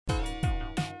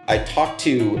I talked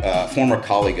to a former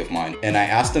colleague of mine and I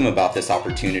asked him about this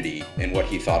opportunity and what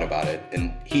he thought about it.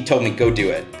 And he told me, go do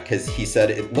it. Because he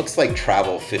said, it looks like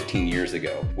travel 15 years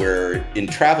ago, where in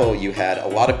travel, you had a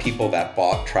lot of people that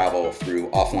bought travel through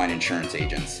offline insurance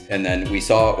agents. And then we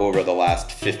saw over the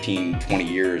last 15, 20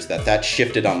 years that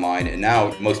shifted online. And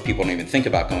now most people don't even think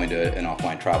about going to an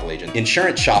offline travel agent.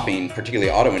 Insurance shopping,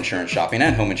 particularly auto insurance shopping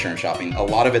and home insurance shopping, a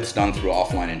lot of it's done through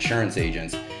offline insurance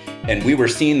agents. And we were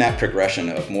seeing that progression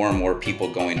of more and more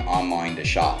people going online to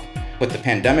shop. What the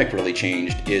pandemic really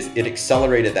changed is it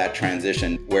accelerated that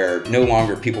transition where no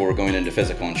longer people were going into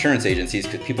physical insurance agencies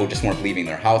because people just weren't leaving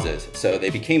their houses. So they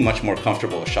became much more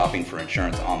comfortable with shopping for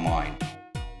insurance online.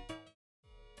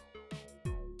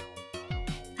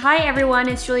 Hi everyone,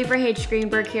 it's Julie Verhage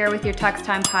Greenberg here with your Tux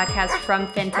Time podcast from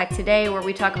FinTech Today, where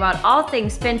we talk about all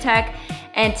things FinTech.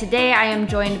 And today I am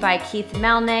joined by Keith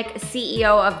Melnick,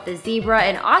 CEO of The Zebra,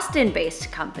 an Austin-based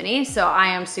company. So I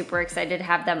am super excited to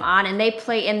have them on. And they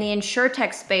play in the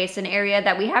InsurTech space, an area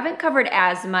that we haven't covered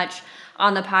as much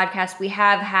on the podcast. We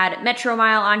have had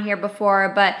Metromile on here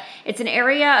before, but it's an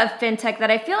area of FinTech that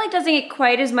I feel like doesn't get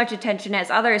quite as much attention as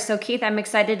others. So Keith, I'm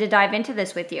excited to dive into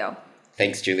this with you.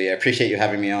 Thanks, Julie. I appreciate you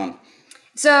having me on.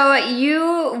 So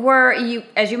you,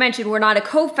 as you mentioned, were not a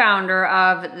co-founder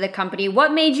of the company.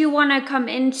 What made you want to come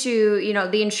into,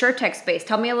 the InsurTech space?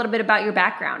 Tell me a little bit about your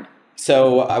background.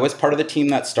 So I was part of the team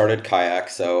that started Kayak.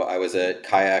 So I was at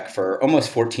Kayak for almost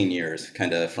 14 years,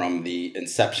 kind of from the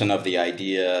inception of the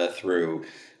idea through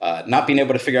not being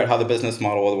able to figure out how the business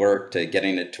model would work to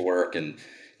getting it to work, and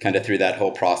kind of through that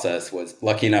whole process was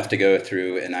lucky enough to go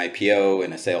through an IPO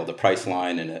and a sale to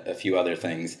Priceline and a few other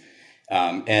things.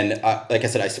 Like I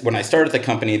said, when I started the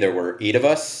company, there were 8 of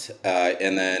us.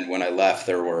 And then when I left,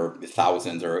 there were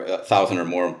thousands or 1,000 or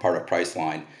more part of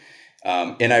Priceline.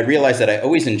 And I realized that I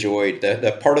always enjoyed,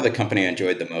 the part of the company I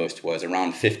enjoyed the most was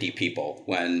around 50 people,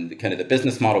 when kind of the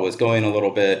business model was going a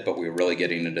little bit, but we were really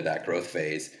getting into that growth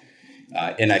phase.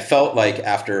 And I felt like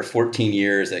after 14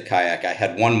 years at Kayak, I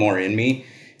had one more in me.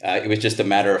 It was just a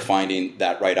matter of finding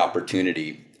that right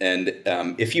opportunity. And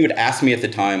if you had asked me at the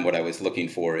time what I was looking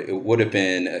for, it would have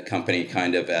been a company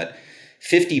kind of at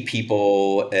 50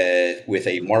 people with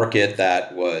a market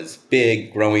that was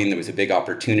big, growing. There was a big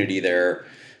opportunity there,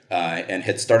 and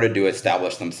had started to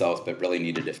establish themselves, but really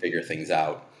needed to figure things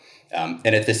out. And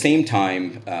at the same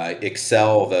time,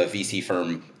 Excel, the VC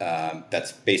firm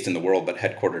that's based in the world but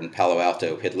headquartered in Palo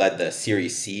Alto, had led the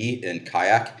Series C in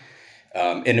Kayak.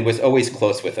 And it was always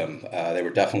close with them. They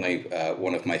were definitely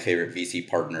one of my favorite VC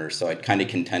partners. So I'd kind of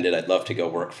contended I'd love to go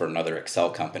work for another Excel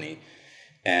company.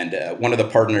 And one of the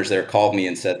partners there called me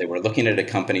and said they were looking at a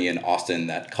company in Austin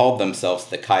that called themselves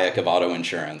the Kayak of auto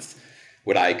insurance.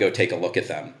 Would I go take a look at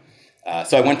them?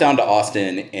 So I went down to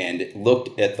Austin and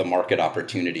looked at the market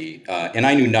opportunity. And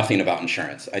I knew nothing about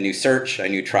insurance. I knew search, I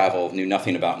knew travel, knew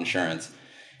nothing about insurance.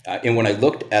 And when I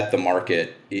looked at the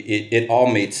market, it all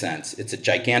made sense. It's a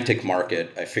gigantic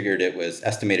market. I figured it was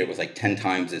estimated it was like 10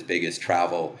 times as big as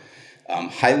travel.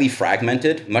 Highly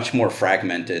fragmented, much more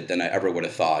fragmented than I ever would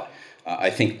have thought.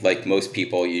 I think like most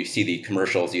people, you see the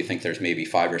commercials, you think there's maybe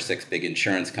 5 or 6 big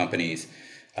insurance companies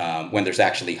when there's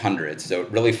actually hundreds. So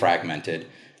really fragmented.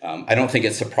 I don't think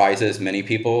it surprises many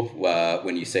people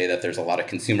when you say that there's a lot of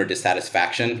consumer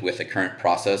dissatisfaction with the current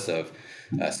process of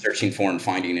searching for and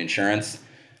finding insurance.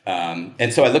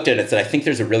 And so I looked at it and said, I think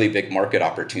there's a really big market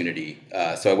opportunity.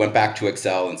 So I went back to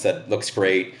Excel and said, looks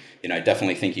great. I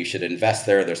definitely think you should invest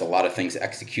there. There's a lot of things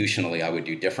executionally I would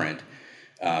do different.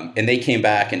 And they came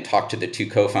back and talked to the 2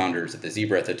 co-founders at the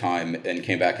Zebra at the time and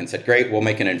came back and said, great, we'll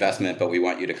make an investment, but we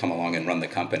want you to come along and run the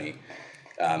company.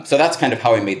 So that's kind of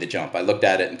how I made the jump. I looked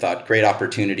at it and thought, great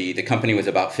opportunity. The company was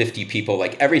about 50 people,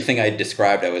 like everything I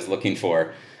described I was looking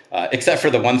for. Except for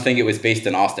the one thing, it was based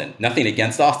in Austin. Nothing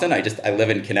against Austin. I live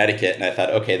in Connecticut, and I thought,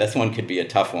 okay, this one could be a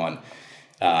tough one.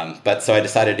 But so I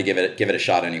decided to give it a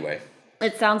shot anyway.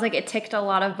 It sounds like it ticked a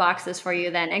lot of boxes for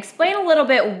you then. Explain a little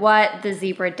bit what the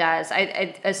Zebra does.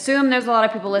 I assume there's a lot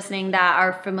of people listening that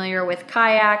are familiar with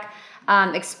Kayak.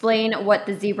 Explain what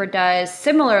the Zebra does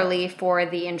similarly for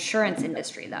the insurance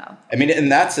industry, though. I mean,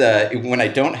 and that's when I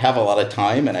don't have a lot of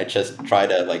time and I just try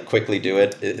to quickly do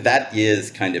it. That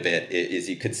is kind of it. Is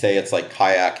you could say it's like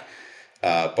Kayak,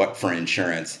 but for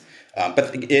insurance. But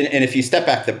if you step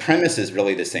back, the premise is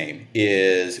really the same.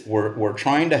 Is we're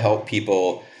trying to help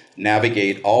people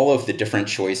navigate all of the different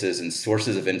choices and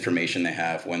sources of information they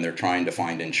have when they're trying to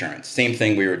find insurance. Same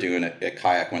thing we were doing at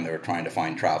Kayak when they were trying to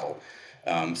find travel.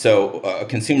 So a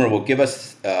consumer will give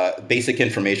us basic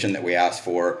information that we ask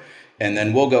for, and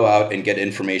then we'll go out and get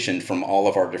information from all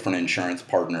of our different insurance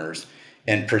partners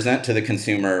and present to the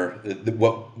consumer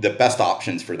what the best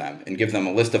options for them, and give them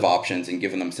a list of options and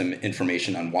giving them some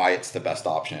information on why it's the best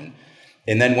option.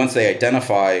 And then once they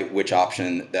identify which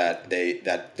option that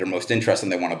they're most interested in,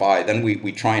 they want to buy, then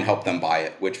we try and help them buy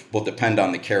it, which will depend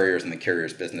on the carriers and the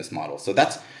carrier's business model. So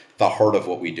that's the heart of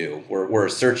what we do. We're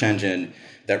a search engine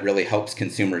that really helps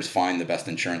consumers find the best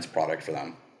insurance product for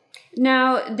them.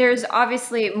 Now, there's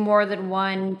obviously more than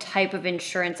one type of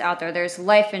insurance out there. There's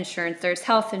life insurance, there's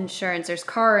health insurance, there's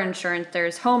car insurance,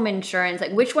 there's home insurance.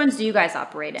 Like, which ones do you guys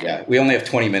operate in? Yeah, we only have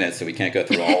 20 minutes, so we can't go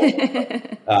through all of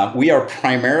them. We are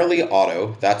primarily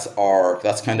auto. That's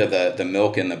kind of the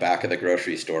milk in the back of the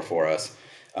grocery store for us.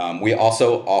 We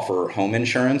also offer home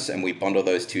insurance, and we bundle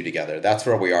those two together. That's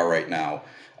where we are right now.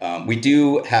 We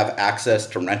do have access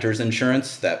to renters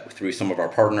insurance that through some of our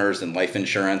partners, and life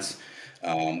insurance.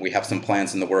 We have some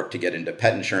plans in the work to get into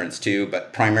pet insurance too,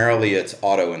 but primarily it's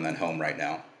auto and then home right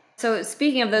now. So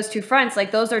speaking of those two fronts,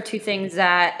 like those are two things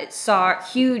that saw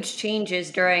huge changes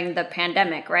during the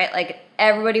pandemic, right? Like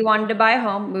everybody wanted to buy a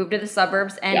home, move to the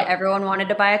suburbs, and everyone wanted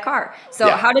to buy a car. So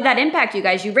how did that impact you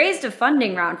guys? You raised a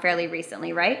funding round fairly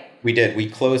recently, right? We did. We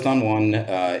closed on one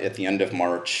at the end of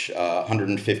March,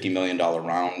 $150 million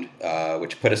round,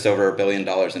 which put us over $1 billion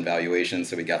in valuation.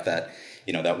 So we got that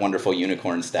wonderful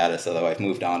unicorn status, although I've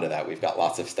moved on to that. We've got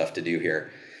lots of stuff to do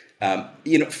here.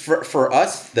 For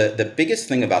us, the biggest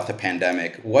thing about the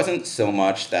pandemic wasn't so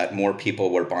much that more people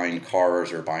were buying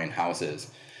cars or buying houses.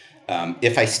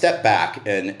 If I step back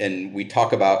and we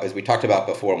talk about, as we talked about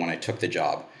before when I took the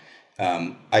job,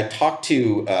 I talked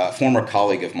to a former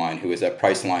colleague of mine who was at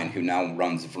Priceline, who now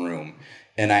runs Vroom.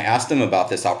 And I asked him about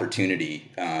this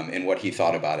opportunity and what he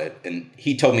thought about it. And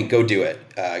he told me, go do it.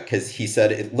 Because he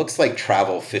said, it looks like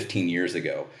travel 15 years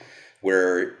ago,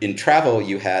 where in travel,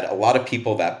 you had a lot of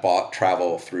people that bought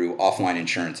travel through offline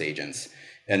insurance agents.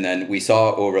 And then we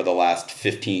saw over the last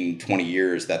 15, 20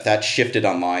 years that shifted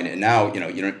online. And now,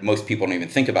 most people don't even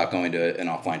think about going to an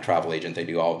offline travel agent. They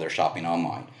do all of their shopping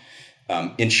online.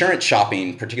 Insurance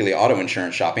shopping, particularly auto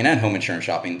insurance shopping and home insurance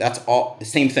shopping, that's all the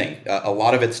same thing. A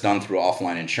lot of it's done through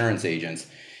offline insurance agents.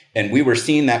 And we were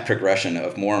seeing that progression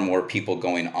of more and more people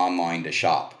going online to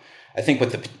shop. I think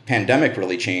what the pandemic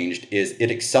really changed is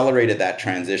it accelerated that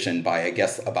transition by, I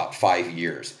guess, about 5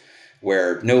 years,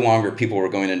 where no longer people were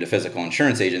going into physical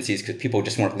insurance agencies because people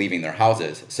just weren't leaving their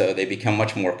houses. So they became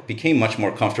much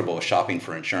more comfortable with shopping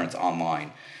for insurance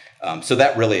online. So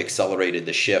that really accelerated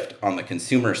the shift on the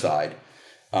consumer side.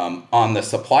 On the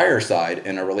supplier side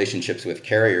and our relationships with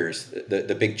carriers,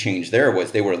 the big change there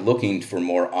was they were looking for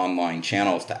more online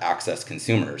channels to access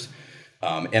consumers.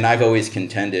 And I've always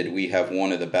contended we have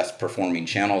one of the best performing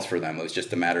channels for them. It was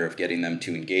just a matter of getting them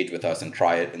to engage with us and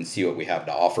try it and see what we have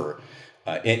to offer.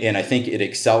 And I think it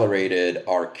accelerated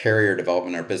our carrier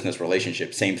development, our business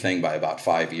relationship, same thing by about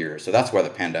 5 years. So that's where the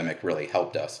pandemic really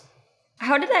helped us.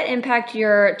 How did that impact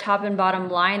your top and bottom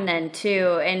line then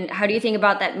too? And how do you think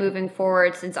about that moving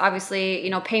forward? Since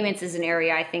obviously, payments is an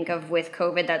area I think of with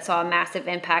COVID that saw a massive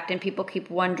impact, and people keep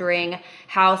wondering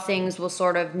how things will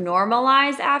sort of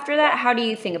normalize after that. How do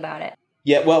you think about it?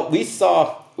 Yeah, well, we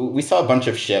saw a bunch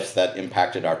of shifts that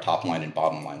impacted our top line and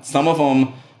bottom line. Some of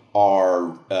them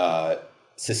are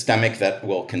systemic that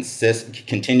will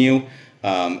continue.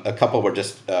 A couple were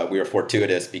just we were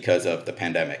fortuitous because of the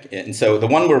pandemic, and so the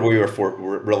one where we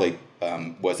were really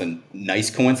was a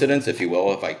nice coincidence, if you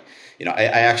will. If I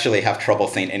actually have trouble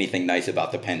saying anything nice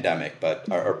about the pandemic,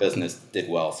 but our business did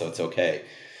well, so it's okay.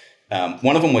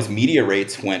 One of them was media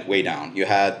rates went way down. You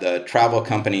had the travel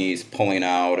companies pulling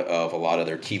out of a lot of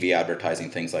their TV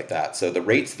advertising, things like that. So the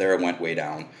rates there went way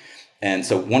down. And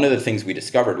so one of the things we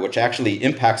discovered, which actually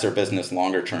impacts our business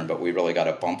longer term, but we really got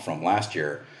a bump from last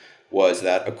year, was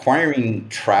that acquiring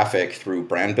traffic through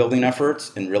brand building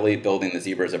efforts and really building the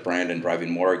Zebra as a brand and driving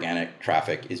more organic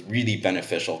traffic is really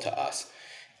beneficial to us.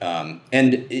 And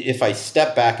if I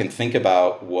step back and think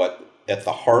about what at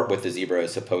the heart what the Zebra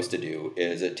is supposed to do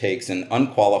is it takes an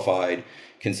unqualified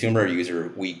consumer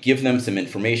user, we give them some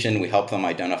information, we help them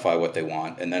identify what they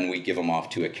want, and then we give them off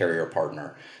to a carrier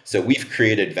partner. So we've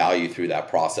created value through that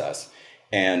process.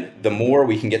 And the more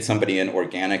we can get somebody in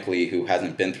organically who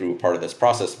hasn't been through part of this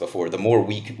process before, the more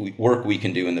work we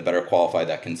can do and the better qualified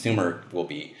that consumer will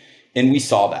be. And we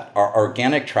saw that. Our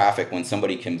organic traffic, when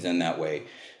somebody comes in that way,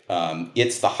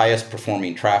 it's the highest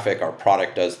performing traffic. Our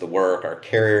product does the work. Our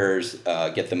carriers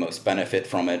get the most benefit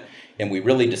from it. And we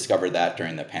really discovered that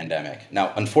during the pandemic.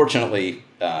 Now, unfortunately,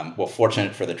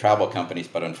 fortunate for the travel companies,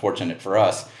 but unfortunate for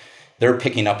us, they're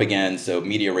picking up again, so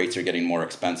media rates are getting more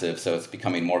expensive, so it's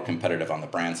becoming more competitive on the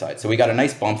brand side. So we got a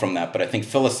nice bump from that, but I think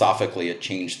philosophically it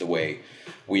changed the way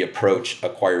we approach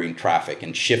acquiring traffic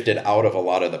and shifted out of a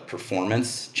lot of the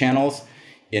performance channels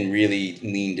and really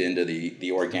leaned into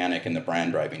the organic and the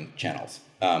brand driving channels.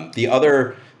 The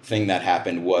other thing that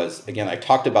happened was, again, I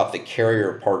talked about the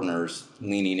carrier partners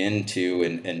leaning into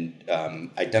and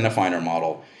identifying our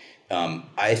model.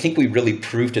 I think we really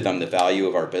proved to them the value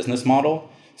of our business model.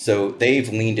 So they've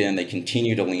leaned in, they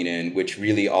continue to lean in, which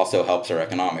really also helps our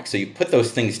economics. So you put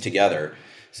those things together.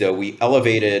 So we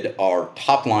elevated our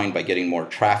top line by getting more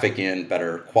traffic in,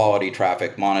 better quality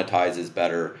traffic, monetizes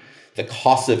better. The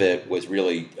cost of it was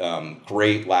really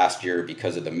great last year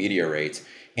because of the media rates.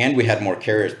 And we had more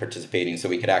carriers participating, so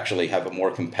we could actually have a more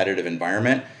competitive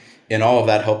environment. And all of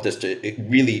that helped us to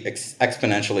really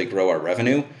exponentially grow our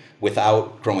revenue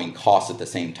without growing costs at the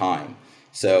same time.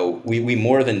 So we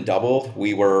more than doubled.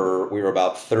 We were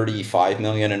about 35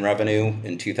 million in revenue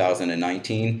in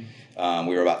 2019.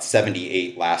 We were about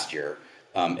 78 last year.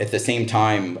 At the same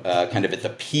time, kind of at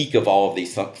the peak of all of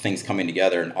these things coming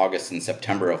together in August and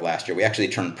September of last year, we actually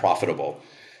turned profitable,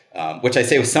 which I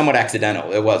say was somewhat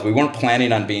accidental. It was. We weren't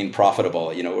planning on being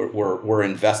profitable. You know, we're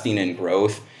investing in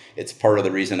growth. It's part of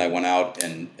the reason I went out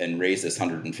and raised this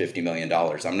 $150 million.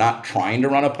 I'm not trying to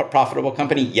run a profitable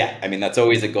company yet. I mean, that's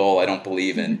always a goal. I don't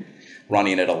believe in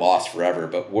running at a loss forever,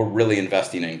 but we're really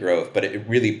investing in growth. But it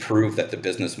really proved that the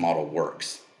business model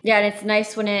works. Yeah, and it's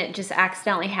nice when it just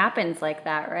accidentally happens like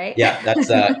that, right? Yeah, that's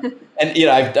and you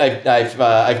know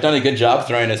I've done a good job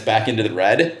throwing us back into the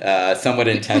red, somewhat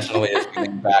intentionally as we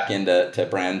went back into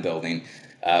brand building.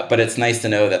 But it's nice to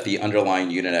know that the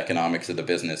underlying unit economics of the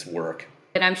business work.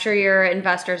 And I'm sure your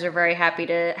investors are very happy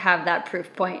to have that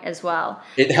proof point as well.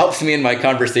 It helps me in my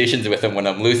conversations with them when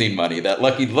I'm losing money. That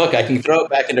lucky look, I can throw it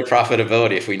back into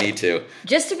profitability if we need to.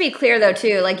 Just to be clear though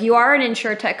too, like you are an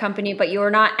insurtech company, but you are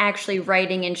not actually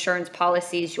writing insurance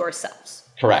policies yourselves.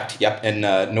 Correct. Yep. And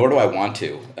nor do I want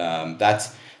to.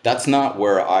 That's not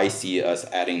where I see us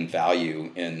adding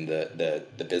value in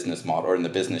the business model or in the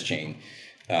business chain.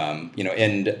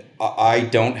 And I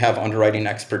don't have underwriting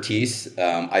expertise.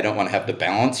 I don't want to have the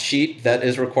balance sheet that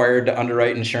is required to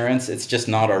underwrite insurance. It's just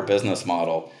not our business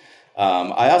model.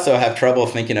 I also have trouble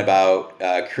thinking about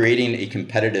creating a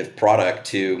competitive product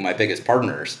to my biggest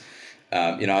partners.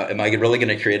 Am I really going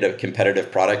to create a competitive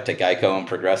product to Geico and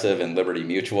Progressive and Liberty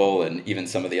Mutual and even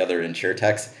some of the other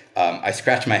insurtechs? I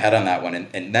scratch my head on that one.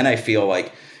 And then I feel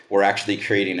like we're actually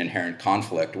creating inherent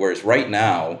conflict. Whereas right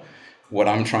now, what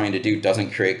I'm trying to do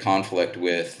doesn't create conflict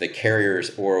with the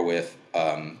carriers or with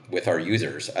our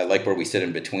users. I like where we sit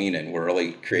in between, and we're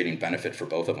really creating benefit for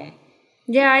both of them.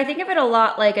 Yeah, I think of it a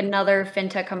lot like another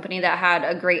fintech company that had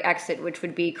a great exit, which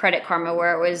would be Credit Karma,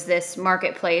 where it was this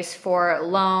marketplace for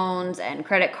loans and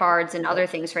credit cards and other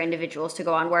things for individuals to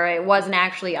go on, where it wasn't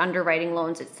actually underwriting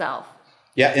loans itself.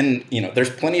 Yeah, and there's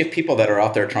plenty of people that are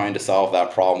out there trying to solve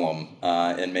that problem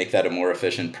and make that a more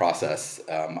efficient process.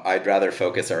 I'd rather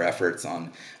focus our efforts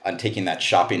on taking that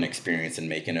shopping experience and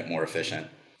making it more efficient.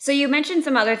 So you mentioned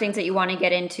some other things that you want to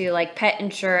get into, like pet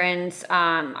insurance.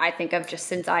 I think of just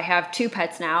since I have 2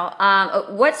 pets now.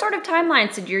 What sort of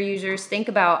timelines did your users think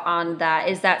about on that?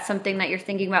 Is that something that you're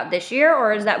thinking about this year,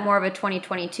 or is that more of a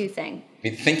 2022 thing?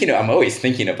 I'm always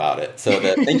thinking about it. So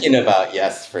the thinking about,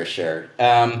 yes, for sure.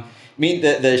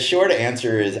 The short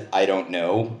answer is I don't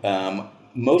know.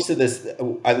 Most of this,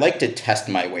 I like to test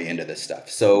my way into this stuff.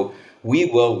 So we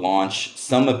will launch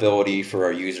some ability for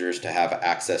our users to have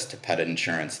access to pet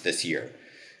insurance this year.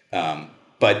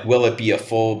 But will it be a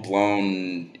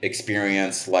full-blown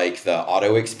experience like the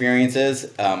auto experience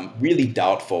is? Really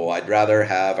doubtful. I'd rather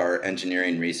have our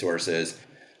engineering resources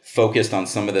focused on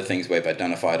some of the things we've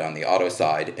identified on the auto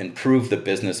side and prove the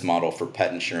business model for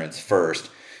pet insurance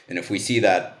first. And if we see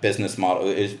that business model,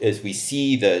 as we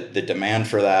see the demand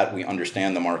for that, we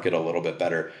understand the market a little bit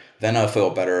better, then I'll feel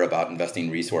better about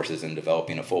investing resources in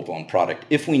developing a full-blown product.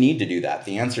 If we need to do that,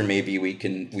 the answer may be we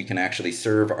can actually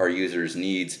serve our users'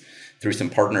 needs through some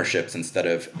partnerships instead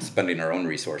of spending our own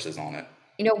resources on it.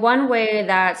 One way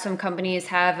that some companies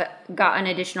have gotten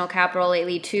additional capital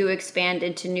lately to expand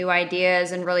into new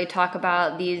ideas and really talk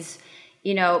about these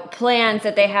plans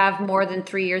that they have more than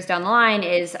 3 years down the line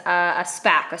is a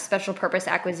SPAC, a special purpose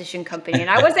acquisition company. And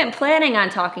I wasn't planning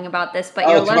on talking about this, but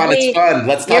your lovely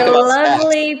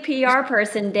PR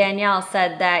person, Danielle,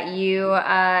 said that you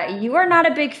are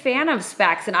not a big fan of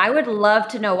SPACs. And I would love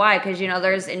to know why, because,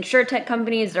 there's insurtech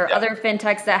companies or other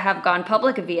fintechs that have gone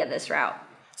public via this route.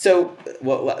 So,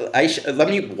 let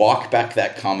me walk back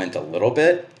that comment a little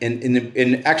bit.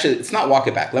 And actually, it's not walk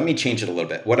it back. Let me change it a little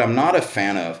bit. What I'm not a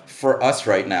fan of for us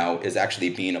right now is actually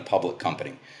being a public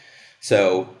company.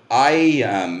 So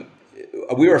I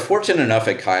we were fortunate enough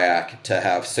at Kayak to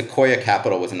have Sequoia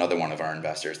Capital was another one of our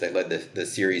investors. They led the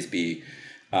Series B.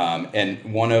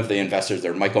 And one of the investors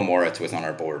there, Michael Moritz, was on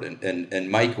our board. And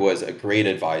Mike was a great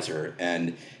advisor.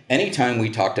 And anytime we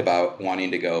talked about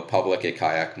wanting to go public at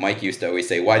Kayak, Mike used to always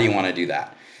say, why do you want to do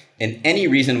that? And any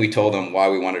reason we told him why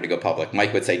we wanted to go public,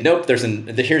 Mike would say, nope,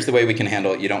 here's the way we can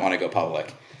handle it. You don't want to go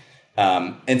public.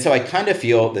 And so I kind of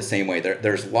feel the same way.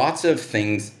 There's lots of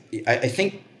things. I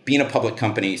think being a public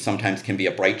company sometimes can be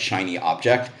a bright, shiny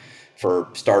object for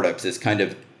startups. Is kind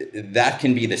of, that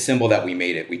can be the symbol that we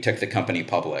made it. We took the company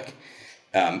public.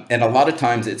 And a lot of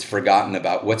times it's forgotten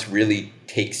about what's really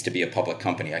takes to be a public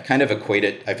company. I've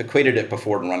equated it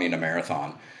before to running a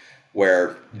marathon,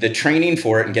 where the training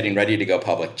for it and getting ready to go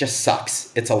public just sucks.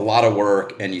 It's a lot of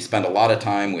work, and you spend a lot of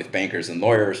time with bankers and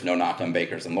lawyers. No knock on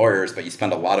bankers and lawyers, but you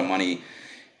spend a lot of money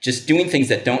just doing things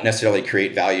that don't necessarily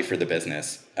create value for the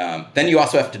business. Then you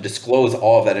also have to disclose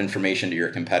all of that information to your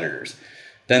competitors.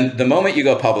 Then the moment you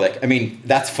go public, I mean,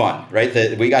 that's fun, right?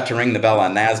 We got to ring the bell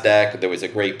on NASDAQ. There was a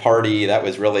great party. That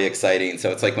was really exciting. So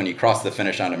it's like when you cross the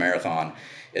finish on a marathon,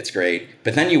 it's great.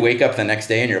 But then you wake up the next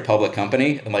day and you're a public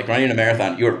company, and like running a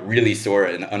marathon, you're really sore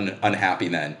and unhappy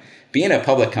then. Being a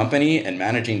public company and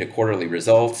managing the quarterly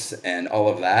results and all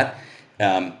of that,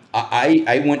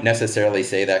 I wouldn't necessarily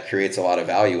say that creates a lot of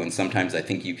value. And sometimes I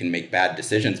think you can make bad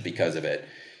decisions because of it.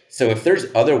 So if there's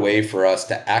other way for us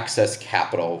to access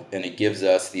capital, and it gives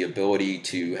us the ability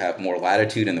to have more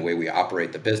latitude in the way we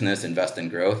operate the business, invest in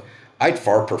growth, I'd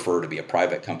far prefer to be a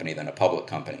private company than a public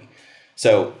company.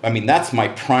 So, I mean, that's my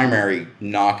primary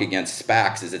knock against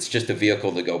SPACs, is it's just a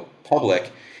vehicle to go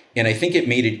public. And I think it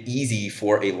made it easy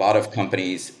for a lot of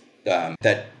companies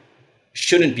that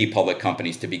shouldn't be public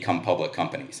companies to become public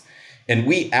companies. And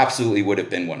we absolutely would have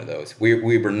been one of those.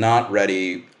 We were not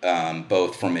ready,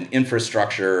 both from an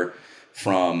infrastructure,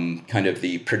 from kind of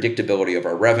the predictability of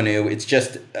our revenue. It's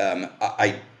just,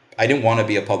 I didn't want to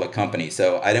be a public company.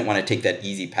 So I didn't want to take that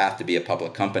easy path to be a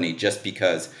public company just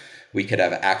because we could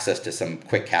have access to some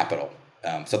quick capital.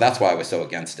 So that's why I was so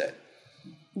against it.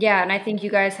 Yeah, and I think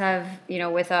you guys have,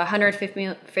 with a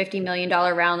 $150 million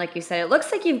round, like you said, it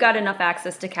looks like you've got enough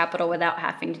access to capital without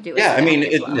having to do it. Yeah, I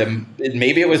mean,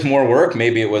 maybe it was more work,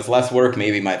 maybe it was less work,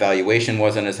 maybe my valuation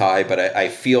wasn't as high, but I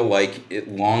feel like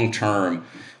long term,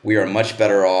 we are much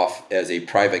better off as a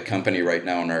private company right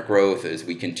now in our growth as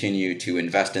we continue to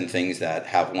invest in things that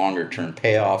have longer term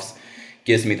payoffs.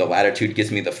 Gives me the latitude,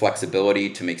 gives me the flexibility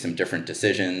to make some different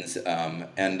decisions.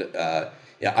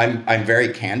 Yeah, I'm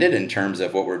very candid in terms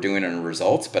of what we're doing in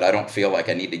results, but I don't feel like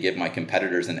I need to give my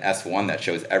competitors an S1 that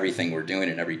shows everything we're doing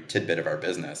in every tidbit of our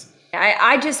business.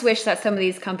 I just wish that some of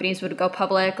these companies would go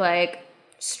public, like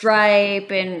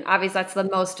Stripe, and obviously that's the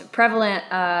most prevalent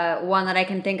one that I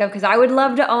can think of, because I would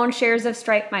love to own shares of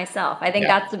Stripe myself. I think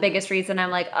that's the biggest reason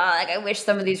I'm like, I wish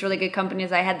some of these really good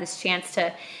companies, I had this chance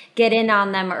to get in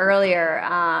on them earlier.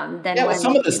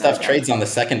 Some of the stuff trades on the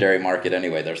secondary market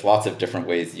anyway. There's lots of different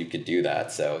ways you could do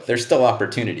that. So there's still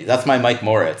opportunities. That's my Mike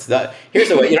Moritz. Here's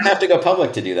the way. You don't have to go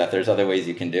public to do that. There's other ways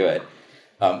you can do it.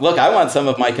 Look, I want some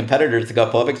of my competitors to go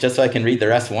public just so I can read their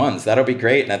S1s. That'll be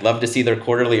great. And I'd love to see their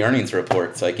quarterly earnings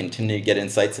report so I continue to get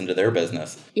insights into their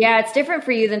business. Yeah, it's different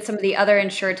for you than some of the other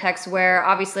insurtechs where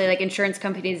obviously like insurance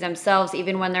companies themselves,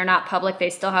 even when they're not public,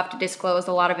 they still have to disclose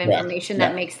a lot of information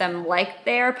that makes them like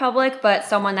they are public. But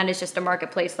someone that is just a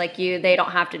marketplace like you, they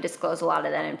don't have to disclose a lot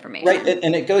of that information. Right.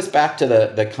 And it goes back to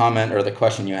the comment or the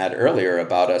question you had earlier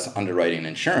about us underwriting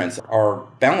insurance. Our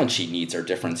balance sheet needs are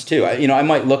different too. I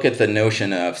might look at the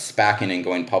notion of SPACing and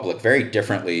going public very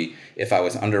differently if I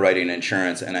was underwriting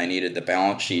insurance and I needed the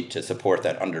balance sheet to support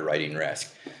that underwriting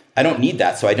risk. I don't need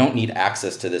that, so I don't need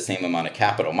access to the same amount of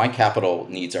capital. My capital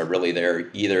needs are really there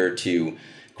either to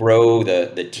grow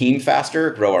the team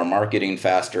faster, grow our marketing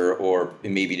faster, or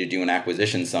maybe to do an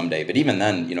acquisition someday. But even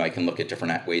then, I can look at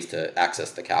different ways to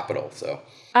access the capital. So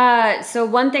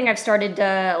one thing I've started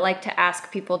to like to ask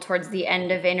people towards the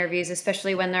end of interviews,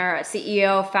 especially when they're a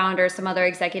CEO, founder, some other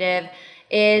executive,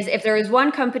 is if there is one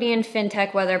company in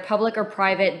fintech, whether public or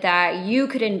private, that you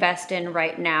could invest in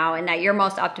right now and that you're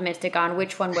most optimistic on,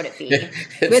 which one would it be?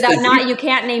 You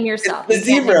can't name yourself. The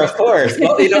Zebra, of course.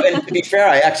 Well, and to be fair,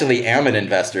 I actually am an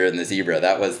investor in the Zebra.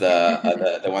 That was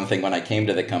the one thing when I came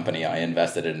to the company, I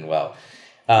invested in well.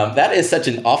 That is such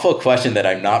an awful question that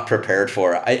I'm not prepared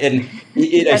for.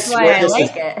 That's why I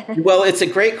like it. Well, it's a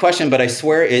great question, but I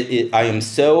swear I am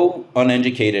so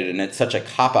uneducated, and it's such a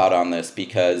cop-out on this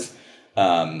because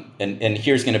and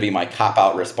here's going to be my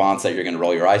cop-out response that you're going to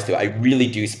roll your eyes to. I really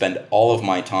do spend all of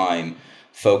my time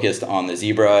focused on the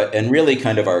Zebra and really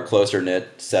kind of our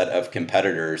closer-knit set of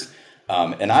competitors.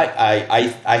 And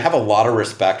I have a lot of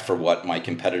respect for what my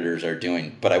competitors are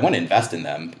doing, but I want to invest in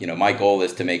them. My goal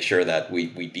is to make sure that we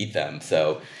beat them.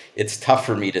 So it's tough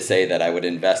for me to say that I would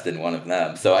invest in one of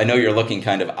them. So I know you're looking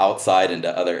kind of outside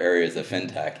into other areas of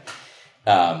fintech.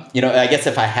 I guess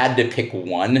if I had to pick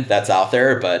one that's out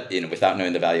there, but without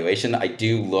knowing the valuation, I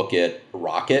do look at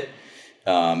Rocket.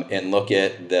 And look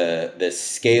at the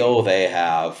scale they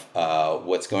have,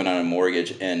 what's going on in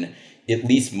mortgage, and at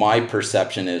least my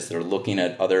perception is they're looking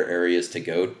at other areas to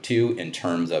go to in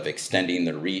terms of extending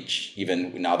the reach,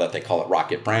 even now that they call it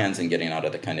Rocket Brands and getting out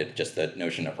of the kind of just the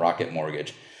notion of Rocket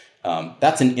Mortgage.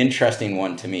 That's an interesting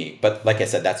one to me. But like I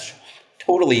said, that's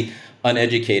totally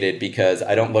uneducated because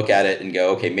I don't look at it and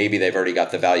go, okay, maybe they've already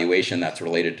got the valuation that's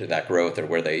related to that growth, or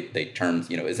where they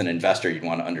terms, as an investor, you'd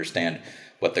want to understand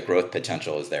what the growth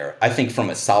potential is there. I think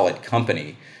from a solid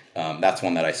company, that's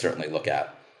one that I certainly look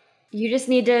at. You just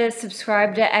need to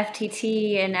subscribe to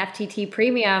FTT and FTT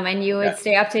Premium, and you would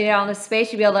stay updated on the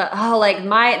space. You'd be able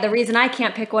to, the reason I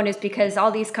can't pick one is because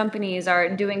all these companies are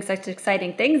doing such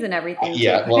exciting things and everything.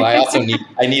 Yeah, well, I also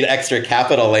need extra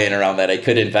capital laying around that I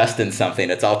could invest in something.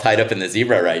 It's all tied up in the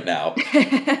Zebra right now.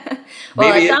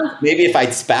 Maybe if I'd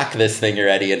SPAC this thing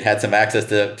already and had some access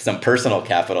to some personal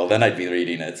capital, then I'd be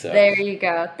reading it. So There you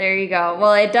go.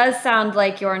 Well, it does sound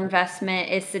like your investment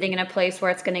is sitting in a place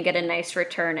where it's going to get a nice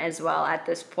return as well at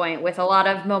this point, with a lot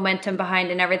of momentum behind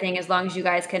and everything, as long as you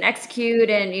guys can execute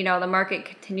and the market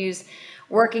continues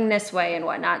working this way and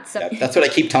whatnot. So that's what I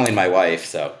keep telling my wife.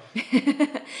 So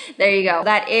there you go.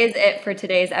 That is it for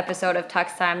today's episode of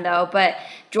Tux Time, though. But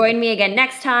join me again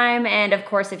next time. And of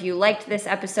course, if you liked this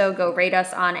episode, go rate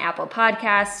us on Apple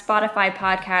Podcasts, Spotify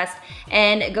Podcast,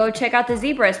 and go check out the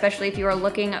Zebra, especially if you are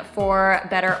looking for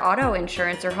better auto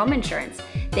insurance or home insurance.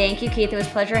 Thank you, Keith. It was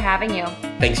a pleasure having you.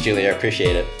 Thanks, Julia. I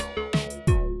appreciate it.